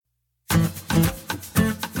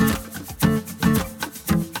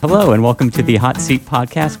Hello, and welcome to the Hot Seat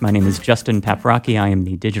Podcast. My name is Justin Paprocki. I am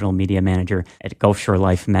the digital media manager at Gulf Shore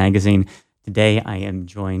Life magazine. Today, I am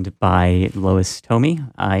joined by Lois Tomei.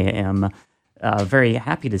 I am very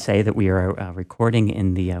happy to say that we are recording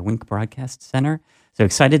in the Wink Broadcast Center. So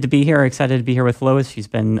excited to be here. Excited to be here with Lois. She's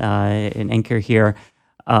been an anchor here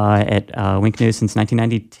at Wink News since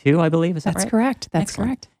 1992, I believe. Is that right? That's correct. That's Excellent.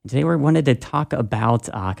 correct. And today we wanted to talk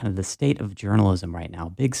about kind of the state of journalism right now.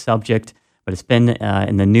 Big subject, but it's been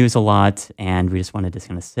in the news a lot, and we just wanted to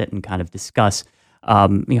kind of sit and kind of discuss how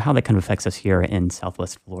that kind of affects us here in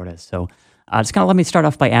Southwest Florida. So just kind of let me start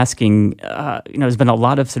off by asking, there's been a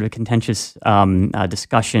lot of sort of contentious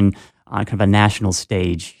discussion on kind of a national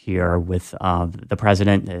stage here with the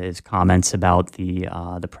president, his comments about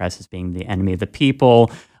the press as being the enemy of the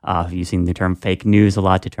people, using the term fake news a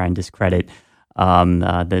lot to try and discredit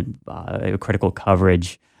the critical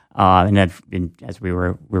coverage. And as we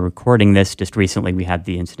were recording this, just recently we had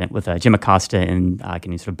the incident with Jim Acosta and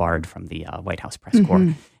getting sort of barred from the White House press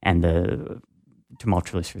corps and the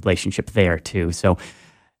tumultuous relationship there too. So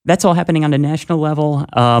that's all happening on a national level.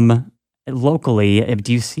 Locally,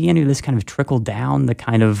 do you see any of this kind of trickle down, the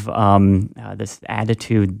kind of this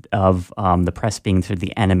attitude of the press being sort of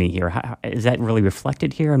the enemy here? Is that really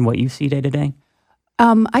reflected here in what you see day to day?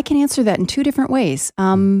 I can answer that in two different ways.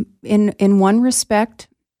 In one respect,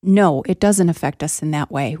 no, it doesn't affect us in that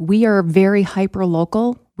way. We are very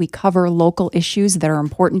hyper-local. We cover local issues that are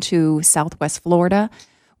important to Southwest Florida.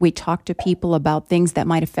 We talk to people about things that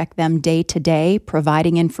might affect them day to day,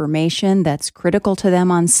 providing information that's critical to them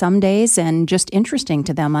on some days and just interesting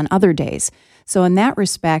to them on other days. So in that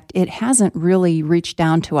respect, it hasn't really reached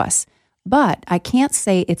down to us. But I can't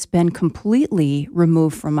say it's been completely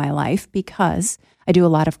removed from my life because I do a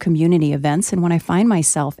lot of community events. And when I find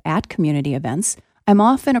myself at community events, I'm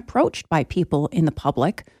often approached by people in the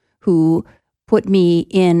public who put me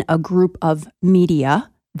in a group of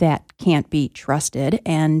media that can't be trusted.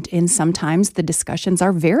 And sometimes the discussions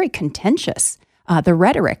are very contentious. The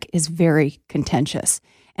rhetoric is very contentious.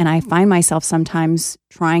 And I find myself sometimes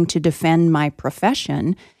trying to defend my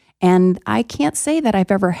profession. And I can't say that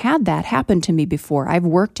I've ever had that happen to me before. I've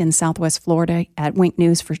worked in Southwest Florida at Wink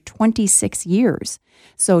News for 26 years.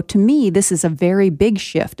 So to me, this is a very big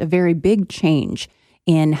shift, a very big change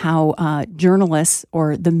in how journalists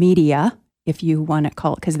or the media, if you want to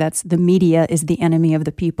call it, because that's the media is the enemy of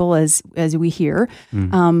the people, as we hear,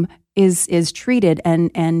 is treated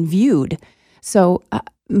and viewed. So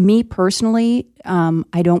me personally,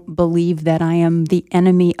 I don't believe that I am the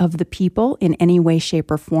enemy of the people in any way, shape,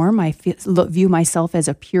 or form. I view myself as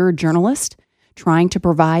a pure journalist trying to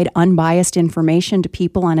provide unbiased information to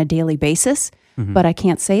people on a daily basis. But I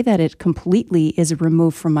can't say that it completely is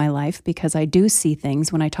removed from my life because I do see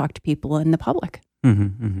things when I talk to people in the public.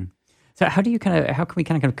 So how can we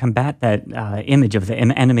kind of combat that image of the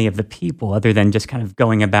enemy of the people, other than just kind of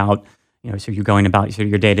going about, so you're going about sort of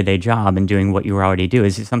your day-to-day job and doing what you already do?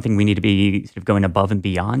 Is it something we need to be sort of going above and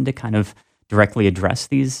beyond to kind of directly address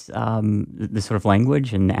this sort of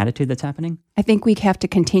language and attitude that's happening? I think we have to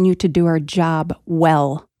continue to do our job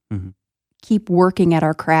well. Keep working at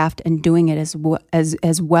our craft and doing it as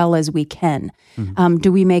well as we can.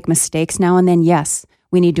 Do we make mistakes now and then? Yes.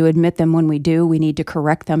 We need to admit them when we do. We need to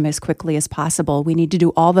correct them as quickly as possible. We need to do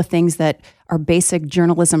all the things that our basic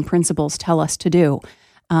journalism principles tell us to do.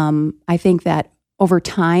 I think that over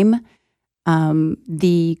time,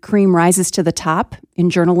 the cream rises to the top in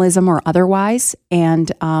journalism or otherwise,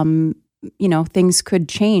 and things could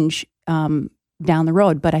change down the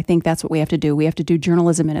road. But I think that's what we have to do. We have to do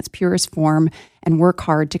journalism in its purest form and work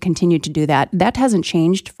hard to continue to do that. That hasn't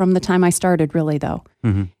changed from the time I started, really, though.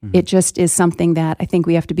 It just is something that I think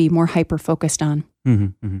we have to be more hyper-focused on.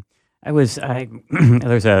 We had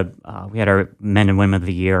our Men and Women of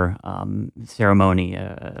the Year ceremony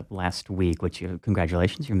last week, which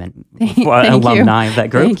congratulations, you're alumni of that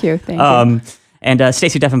group. Thank you. And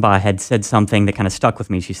Stacey Deffenbaugh had said something that kind of stuck with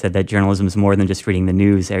me. She said that journalism is more than just reading the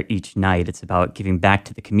news each night. It's about giving back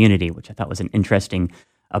to the community, which I thought was an interesting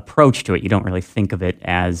approach to it. You don't really think of it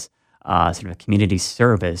as sort of a community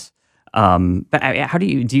service. But how do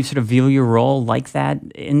you sort of view your role like that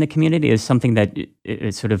in the community as something that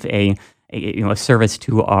is sort of a service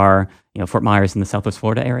to our Fort Myers and the Southwest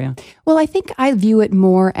Florida area? Well, I think I view it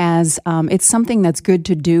more as it's something that's good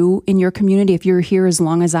to do in your community. If you're here as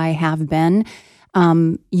long as I have been,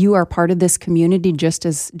 you are part of this community just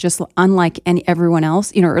unlike everyone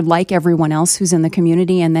else, or like everyone else who's in the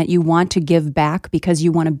community, and that you want to give back because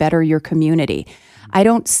you want to better your community. I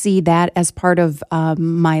don't see that as part of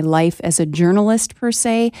my life as a journalist per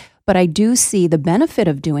se, But I do see the benefit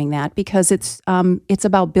of doing that because it's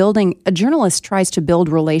about building. A journalist tries to build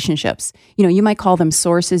relationships. You might call them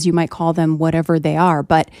sources, you might call them whatever they are,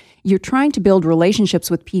 but you're trying to build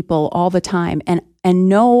relationships with people all the time and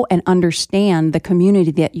know and understand the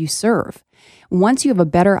community that you serve. Once you have a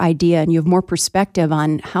better idea and you have more perspective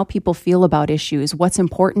on how people feel about issues, what's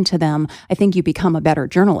important to them, I think you become a better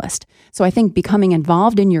journalist. So I think becoming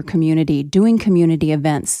involved in your community, doing community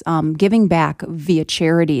events, giving back via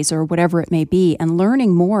charities or whatever it may be, and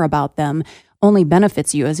learning more about them only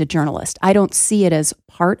benefits you as a journalist. I don't see it as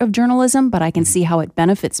part of journalism, but I can see how it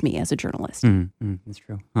benefits me as a journalist. That's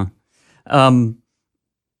true. Huh.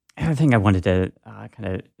 Another thing I wanted to kind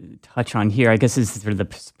of touch on here, I guess, is sort of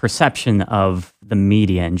the perception of the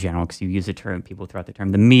media in general, because you use the term, people throw out the term,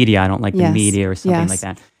 the media, I don't like the media or something like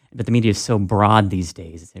that. But the media is so broad these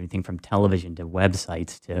days. It's everything from television to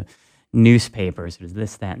websites to newspapers, there's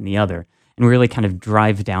this, that, and the other. And really kind of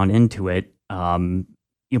drive down into it,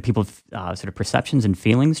 people's sort of perceptions and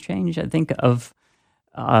feelings change, I think, of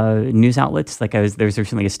news outlets. There's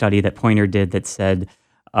recently a study that Poynter did that said,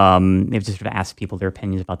 they've just sort of asked people their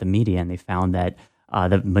opinions about the media, and they found that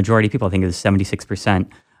the majority of people, I think it was 76%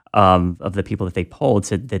 of the people that they polled,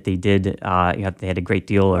 said that they did, they had a great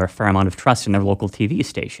deal or a fair amount of trust in their local TV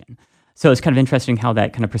station. So it's kind of interesting how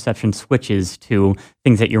that kind of perception switches to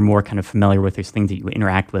things that you're more kind of familiar with, or things that you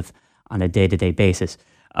interact with on a day-to-day basis.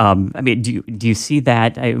 Do you see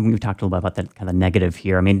that? We've talked a little bit about that kind of negative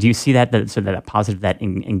here. I mean, do you see that sort of that positive, that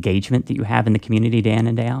engagement that you have in the community day in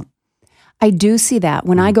and day out? I do see that.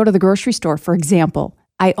 When I go to the grocery store, for example,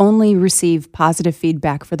 I only receive positive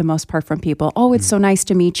feedback for the most part from people. Oh, it's so nice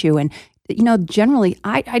to meet you. And, generally,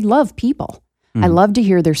 I love people. I love to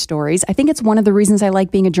hear their stories. I think it's one of the reasons I like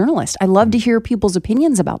being a journalist. I love to hear people's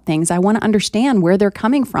opinions about things. I want to understand where they're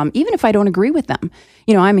coming from, even if I don't agree with them.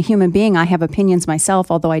 I'm a human being. I have opinions myself,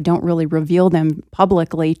 although I don't really reveal them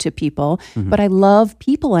publicly to people. But I love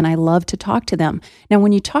people and I love to talk to them. Now,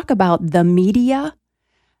 when you talk about the media,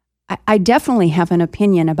 I definitely have an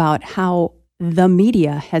opinion about how the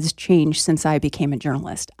media has changed since I became a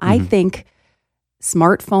journalist. I think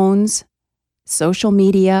smartphones, social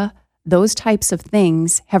media, those types of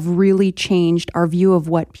things have really changed our view of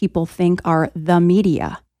what people think are the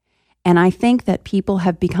media. And I think that people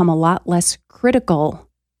have become a lot less critical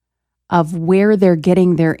of where they're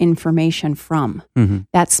getting their information from.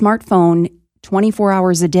 That smartphone, 24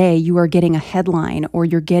 hours a day, you are getting a headline, or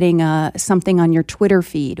you're getting something on your Twitter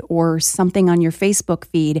feed or something on your Facebook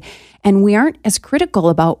feed. And we aren't as critical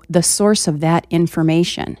about the source of that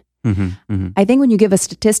information. I think when you give a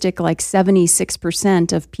statistic like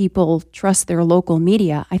 76% of people trust their local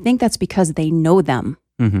media, I think that's because they know them.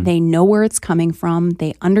 They know where it's coming from.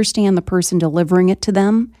 They understand the person delivering it to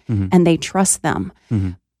them, and they trust them.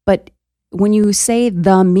 But when you say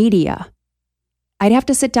the media, I'd have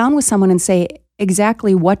to sit down with someone and say,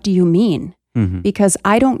 exactly what do you mean? Because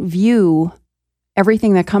I don't view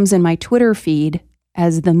everything that comes in my Twitter feed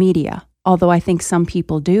as the media, although I think some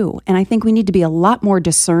people do. And I think we need to be a lot more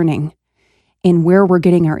discerning in where we're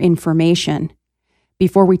getting our information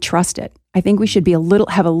before we trust it. I think we should be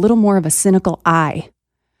have a little more of a cynical eye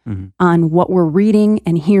on what we're reading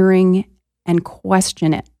and hearing, and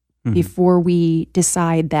question it before we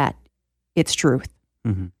decide that it's truth.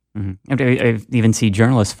 I even see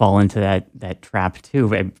journalists fall into that trap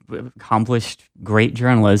too. Accomplished, great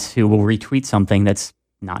journalists who will retweet something that's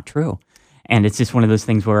not true. And it's just one of those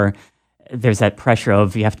things where there's that pressure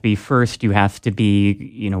of, you have to be first, you have to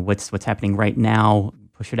be, what's happening right now,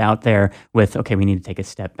 push it out there with, okay, we need to take a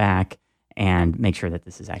step back and make sure that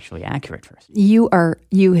this is actually accurate first. You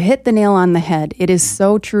hit the nail on the head. It is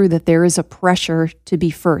so true that there is a pressure to be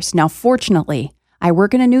first. Now, fortunately, I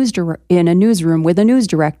work in a newsroom with a news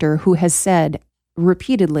director who has said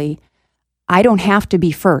repeatedly, I don't have to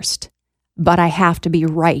be first, but I have to be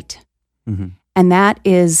right. And that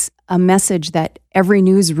is a message that every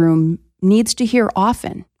newsroom needs to hear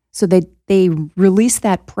often, so that they release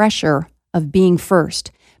that pressure of being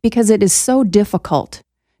first, because it is so difficult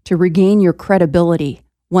to regain your credibility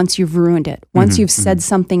once you've ruined it, once you've said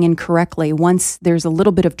something incorrectly, once there's a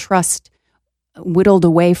little bit of trust whittled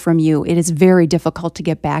away from you. It is very difficult to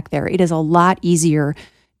get back there. It is a lot easier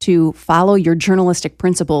to follow your journalistic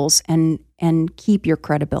principles and keep your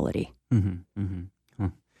credibility.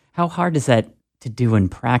 How hard is that to do in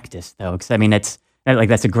practice, though? Because I mean, that's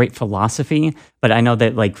a great philosophy, but I know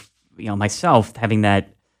that, myself, having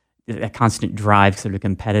that constant drive, sort of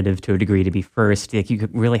competitive to a degree, to be first, you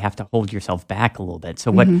could really have to hold yourself back a little bit.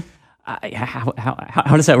 So what?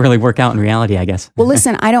 How does that really work out in reality, I guess? Well,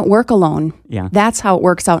 listen, I don't work alone. Yeah. That's how it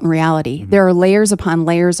works out in reality. There are layers upon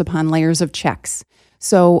layers upon layers of checks.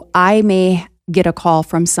 So I may get a call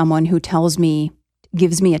from someone who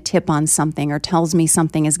gives me a tip on something or tells me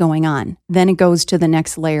something is going on. Then it goes to the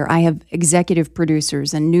next layer. I have executive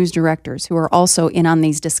producers and news directors who are also in on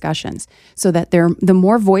these discussions, so that the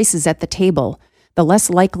more voices at the table, the less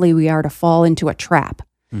likely we are to fall into a trap.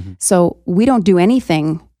 Mm-hmm. So we don't do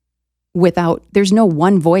anything there's no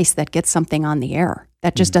one voice that gets something on the air.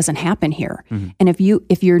 That just doesn't happen here. Mm-hmm. And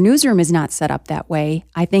if your newsroom is not set up that way,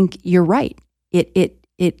 I think you're right. It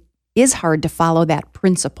is hard to follow that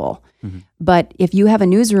principle. Mm-hmm. But if you have a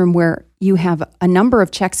newsroom where you have a number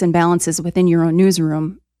of checks and balances within your own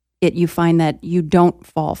newsroom, you find that you don't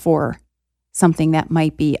fall for something that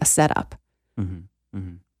might be a setup. Mm-hmm.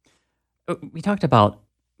 Mm-hmm. We talked about,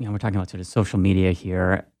 we're talking about sort of social media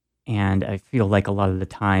here, and I feel like a lot of the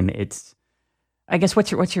time it's, I guess,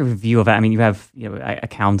 what's your view of it? I mean, you have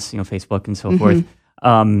accounts, Facebook and so forth.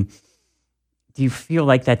 Do you feel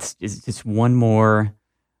like is just one more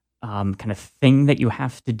kind of thing that you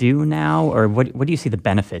have to do now, or what do you see the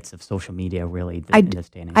benefits of social media really in this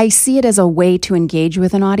day and age? I see it as a way to engage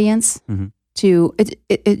with an audience. Mm-hmm.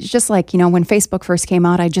 It's just like, when Facebook first came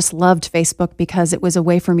out, I just loved Facebook because it was a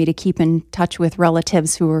way for me to keep in touch with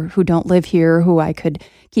relatives who don't live here, who I could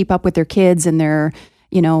keep up with their kids and their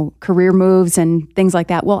career moves and things like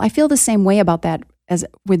that. Well, I feel the same way about that as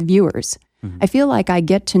with viewers. Mm-hmm. I feel like I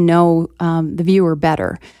get to know the viewer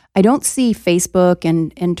better. I don't see Facebook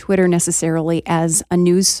and Twitter necessarily as a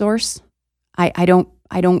news source. I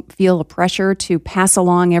don't feel a pressure to pass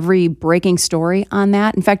along every breaking story on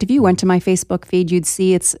that. In fact, if you went to my Facebook feed, you'd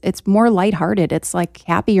see it's more lighthearted. It's like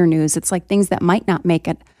happier news. It's like things that might not make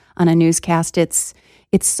it on a newscast. It's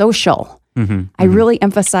social. Mm-hmm. I really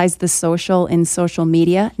emphasize the social in social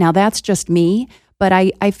media. Now, that's just me, but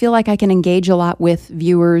I feel like I can engage a lot with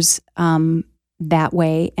viewers that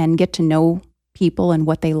way and get to know people and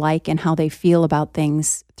what they like and how they feel about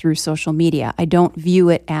things through social media. I don't view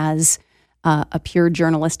it as a pure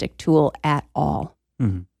journalistic tool at all.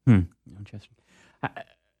 Mm-hmm. Interesting.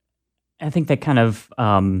 I think that kind of,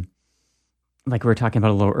 like we were talking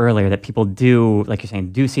about a little earlier, that people do, like you're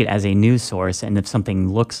saying, do see it as a news source, and if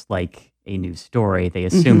something looks like a news story, they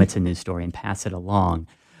assume it's a news story and pass it along.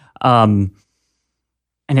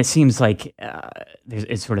 And it seems like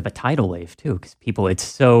it's sort of a tidal wave too, because it's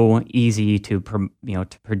so easy to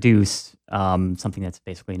produce something that's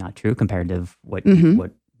basically not true compared to what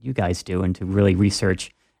you guys do, and to really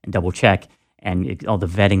research and double check, and all the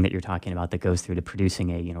vetting that you're talking about that goes through to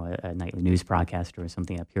producing a nightly news broadcast or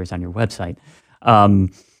something that appears on your website. I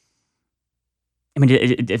mean,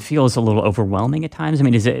 it feels a little overwhelming at times. I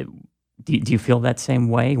mean, do you feel that same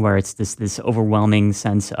way, where it's this overwhelming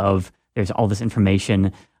sense of there's all this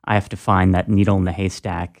information, I have to find that needle in the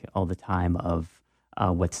haystack all the time of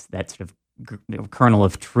what's that sort of kernel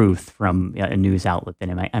of truth from a news outlet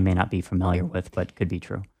that I may not be familiar with, but could be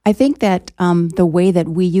true? I think that the way that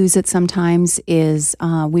we use it sometimes is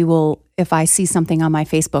if I see something on my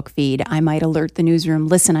Facebook feed, I might alert the newsroom,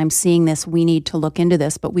 listen, I'm seeing this, we need to look into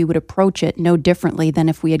this, but we would approach it no differently than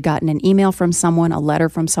if we had gotten an email from someone, a letter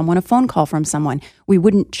from someone, a phone call from someone. We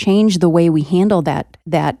wouldn't change the way we handle that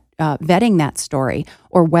vetting that story,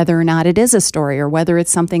 or whether or not it is a story, or whether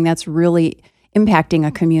it's something that's really impacting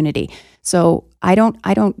a community. So I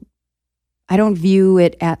view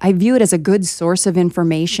it as a good source of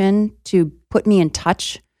information to put me in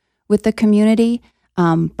touch with the community.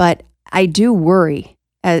 But I do worry,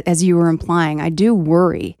 as you were implying, I do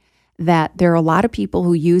worry that there are a lot of people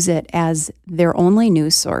who use it as their only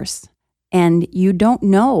news source, and you don't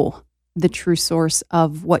know the true source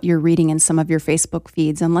of what you're reading in some of your Facebook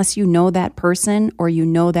feeds unless you know that person, or you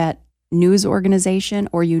know that news organization,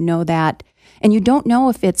 or you know that, and you don't know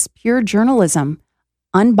if it's pure journalism,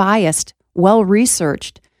 unbiased,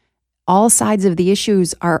 well-researched, all sides of the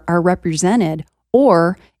issues are represented,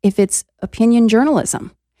 or if it's opinion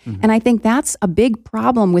journalism. Mm-hmm. And I think that's a big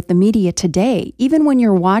problem with the media today. Even when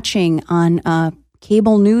you're watching on a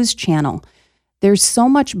cable news channel, there's so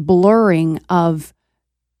much blurring of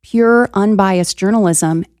pure unbiased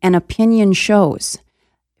journalism and opinion shows.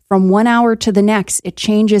 From 1 hour to the next, it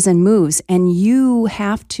changes and moves, and you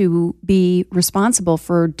have to be responsible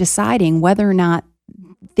for deciding whether or not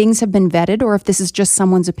things have been vetted or if this is just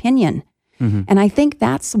someone's opinion. Mm-hmm. And I think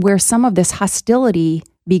that's where some of this hostility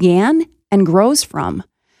began and grows from.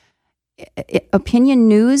 Opinion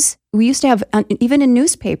news, we used to have, even in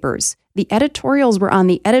newspapers, the editorials were on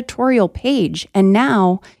the editorial page, and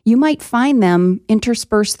now you might find them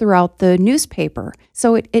interspersed throughout the newspaper.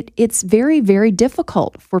 So it's very, very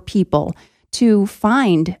difficult for people to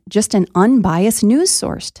find just an unbiased news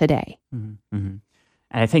source today. Mm-hmm. Mm-hmm.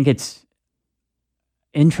 And I think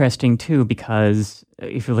interesting too, because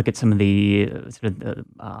if you look at some of the sort of the,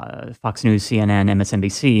 Fox News, CNN,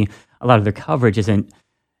 MSNBC, a lot of their coverage isn't.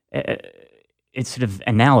 It's sort of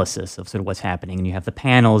analysis of sort of what's happening, and you have the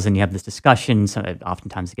panels, and you have this discussion. So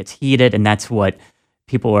oftentimes it gets heated, and that's what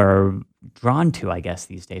people are drawn to, I guess,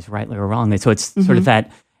 these days, rightly or wrongly. So it's sort of that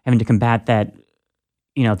having to combat that,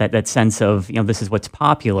 that sense of, this is what's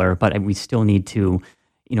popular, but we still need to,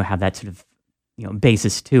 have that sort of,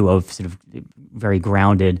 basis too of sort of very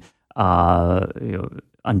grounded,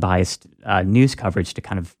 unbiased news coverage to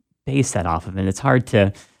kind of base that off of. And it's hard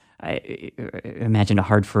to, I imagine it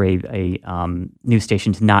hard for a news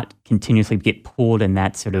station to not continuously get pulled in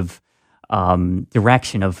that sort of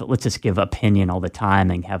direction of let's just give opinion all the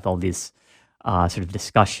time and have all these sort of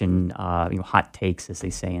discussion, hot takes, as they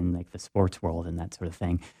say in like the sports world and that sort of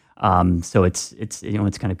thing. So it's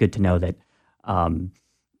kind of good to know that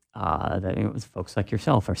that folks like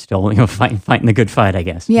yourself are still fighting the good fight, I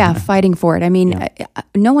guess. Yeah, fighting for it. I mean,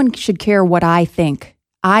 no one should care what I think.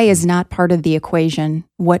 I is not part of the equation.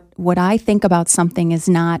 What I think about something is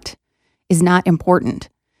not important.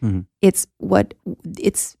 Mm-hmm. It's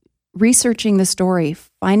researching the story,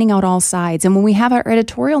 finding out all sides. And when we have our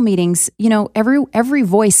editorial meetings, every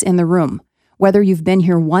voice in the room, whether you've been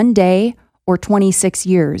here one day or 26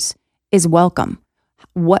 years, is welcome.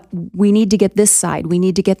 What we need to get this side, we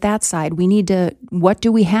need to get that side. What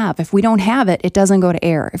do we have? If we don't have it, it doesn't go to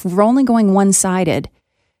air. If we're only going one-sided,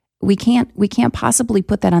 we can't possibly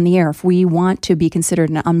put that on the air if we want to be considered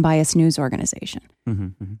an unbiased news organization. Mm-hmm,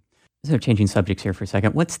 mm-hmm. So changing subjects here for a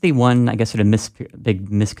second, what's the one, I guess, sort of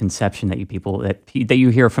big misconception that you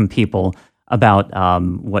hear from people about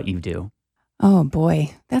what you do? Oh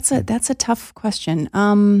boy, that's a tough question.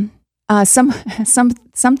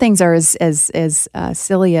 Some things are as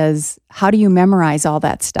silly as how do you memorize all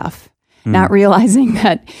that stuff? Not realizing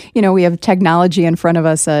that, we have technology in front of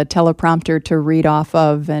us, a teleprompter to read off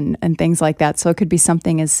of and things like that. So it could be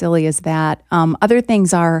something as silly as that. Other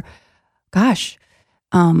things are,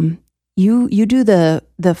 you do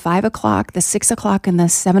the 5 o'clock, the 6 o'clock, and the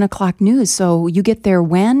 7 o'clock news. So you get there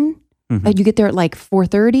when? Mm-hmm. You get there at like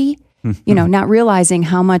 4:30? Mm-hmm. Not realizing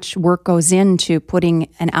how much work goes into putting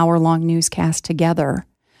an hour-long newscast together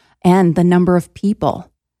and the number of people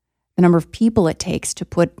it takes to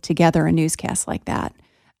put together a newscast like that.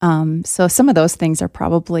 So some of those things are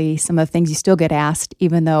probably some of the things you still get asked,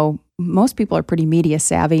 even though most people are pretty media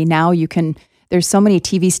savvy. Now there's so many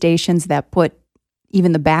TV stations that put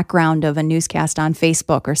even the background of a newscast on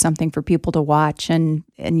Facebook or something for people to watch, and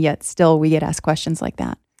yet still we get asked questions like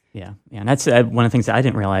that. Yeah. And that's one of the things that I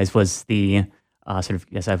didn't realize was the sort of,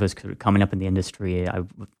 as I was coming up in the industry, I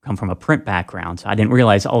come from a print background, so I didn't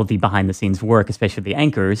realize all of the behind-the-scenes work, especially the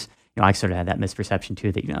anchors. I sort of had that misperception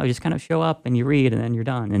too that, you just kind of show up and you read and then you're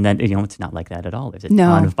done. And then, it's not like that at all. There's a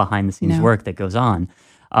ton of behind-the-scenes work that goes on.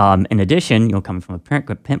 In addition, coming from a print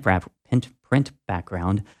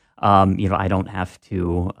background, I don't have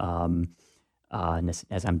to,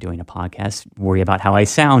 as I'm doing a podcast, worry about how I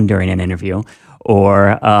sound during an interview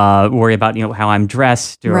or worry about, how I'm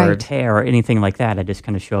dressed or hair or anything like that. I just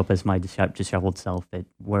kind of show up as my disheveled self at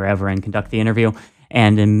wherever and conduct the interview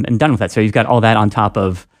and I'm done with that. So you've got all that on top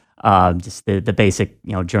of just the basic,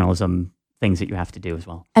 journalism things that you have to do as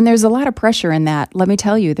well. And there's a lot of pressure in that. Let me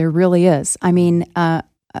tell you, there really is. I mean,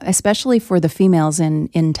 especially for the females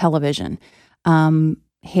in television,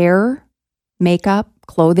 hair, makeup,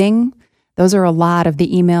 clothing, those are a lot of the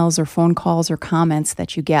emails or phone calls or comments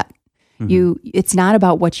that you get. Mm-hmm. It's not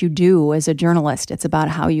about what you do as a journalist. It's about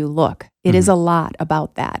how you look. It is a lot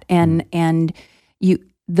about that. And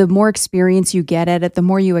the more experience you get at it, the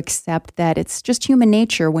more you accept that it's just human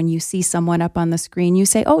nature. When you see someone up on the screen, you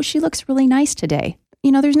say, oh, she looks really nice today.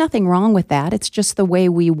 There's nothing wrong with that. It's just the way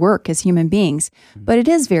we work as human beings. But it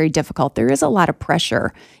is very difficult. There is a lot of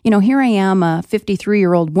pressure. Here I am, a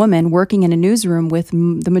 53-year-old woman working in a newsroom with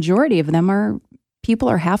the majority of them people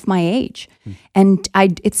are half my age. And I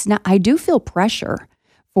do feel pressure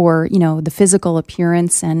for, the physical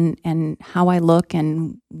appearance and how I look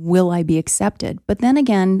and will I be accepted. But then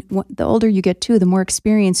again, the older you get too, the more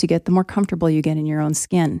experience you get, the more comfortable you get in your own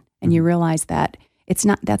skin. And you realize that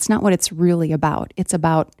that's not what it's really about. It's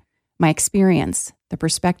about my experience, the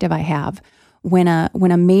perspective I have. When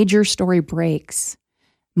a major story breaks,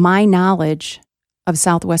 my knowledge of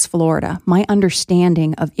Southwest Florida, my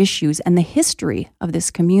understanding of issues and the history of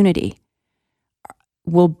this community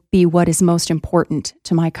will be what is most important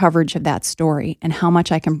to my coverage of that story and how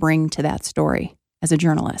much I can bring to that story as a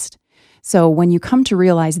journalist. So when you come to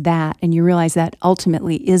realize that, and you realize that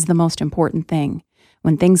ultimately is the most important thing,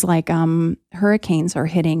 when things like hurricanes are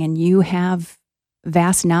hitting and you have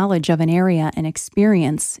vast knowledge of an area and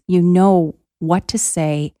experience, you know what to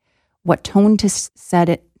say, what tone to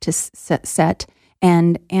set,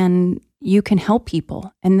 and you can help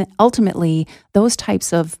people. And ultimately, those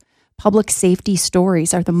types of public safety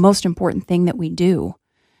stories are the most important thing that we do.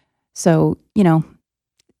 So,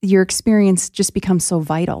 your experience just becomes so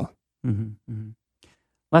vital. Mm-hmm, mm-hmm.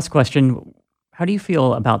 Last question. How do you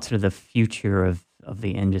feel about sort of the future of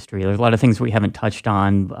the industry? There's a lot of things we haven't touched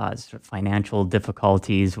on, sort of financial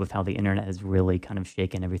difficulties with how the internet has really kind of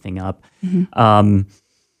shaken everything up. Mm-hmm.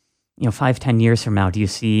 5-10 years from now, do you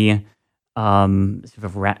see sort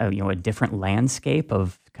of a different landscape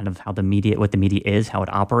of kind of how what the media is, how it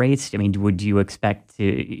operates? I mean, would you expect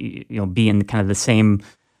to be in kind of the same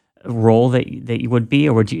role that you would be,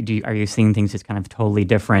 or are you seeing things as kind of totally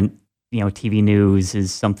different? TV news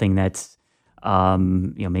is something that's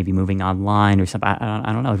maybe moving online or something.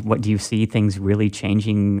 I don't know. What do you see things really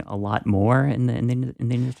changing a lot more in the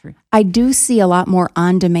industry? I do see a lot more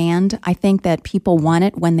on demand. I think that people want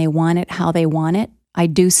it when they want it, how they want it. I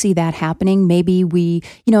do see that happening. Maybe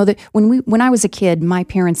when I was a kid, my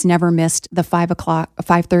parents never missed the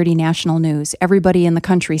 5:30 national news. Everybody in the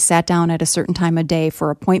country sat down at a certain time of day for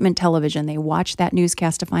appointment television. They watched that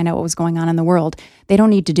newscast to find out what was going on in the world. They don't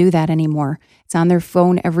need to do that anymore. It's on their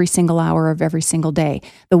phone every single hour of every single day.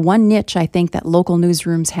 The one niche I think that local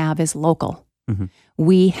newsrooms have is local. Mm-hmm.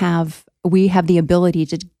 We have the ability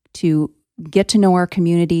to get to know our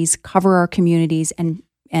communities, cover our communities, and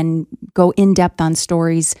go in depth on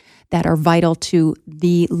stories that are vital to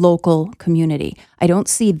the local community. I don't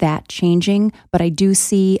see that changing, but I do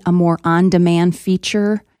see a more on-demand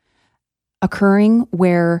feature occurring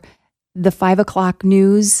where the 5 o'clock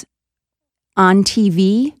news on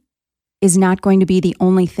TV is not going to be the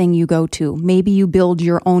only thing you go to. Maybe you build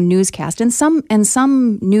your own newscast. And some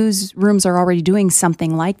newsrooms are already doing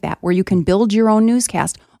something like that, where you can build your own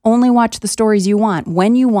newscast. Only watch the stories you want,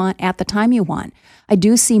 when you want, at the time you want. I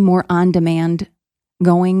do see more on-demand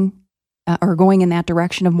going in that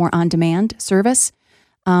direction of more on-demand service.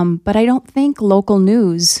 But I don't think local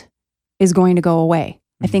news is going to go away.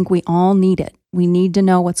 I think we all need it. We need to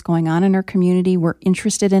know what's going on in our community. We're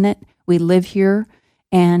interested in it. We live here,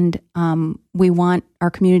 and we want our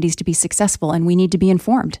communities to be successful, and we need to be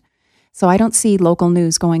informed. So I don't see local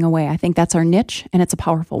news going away. I think that's our niche, and it's a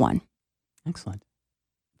powerful one. Excellent.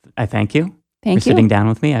 I thank you for sitting down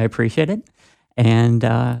with me. I appreciate it. And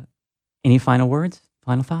any final words,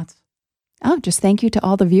 final thoughts? Oh, just thank you to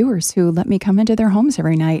all the viewers who let me come into their homes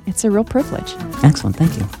every night. It's a real privilege. Excellent.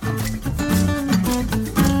 Thank you.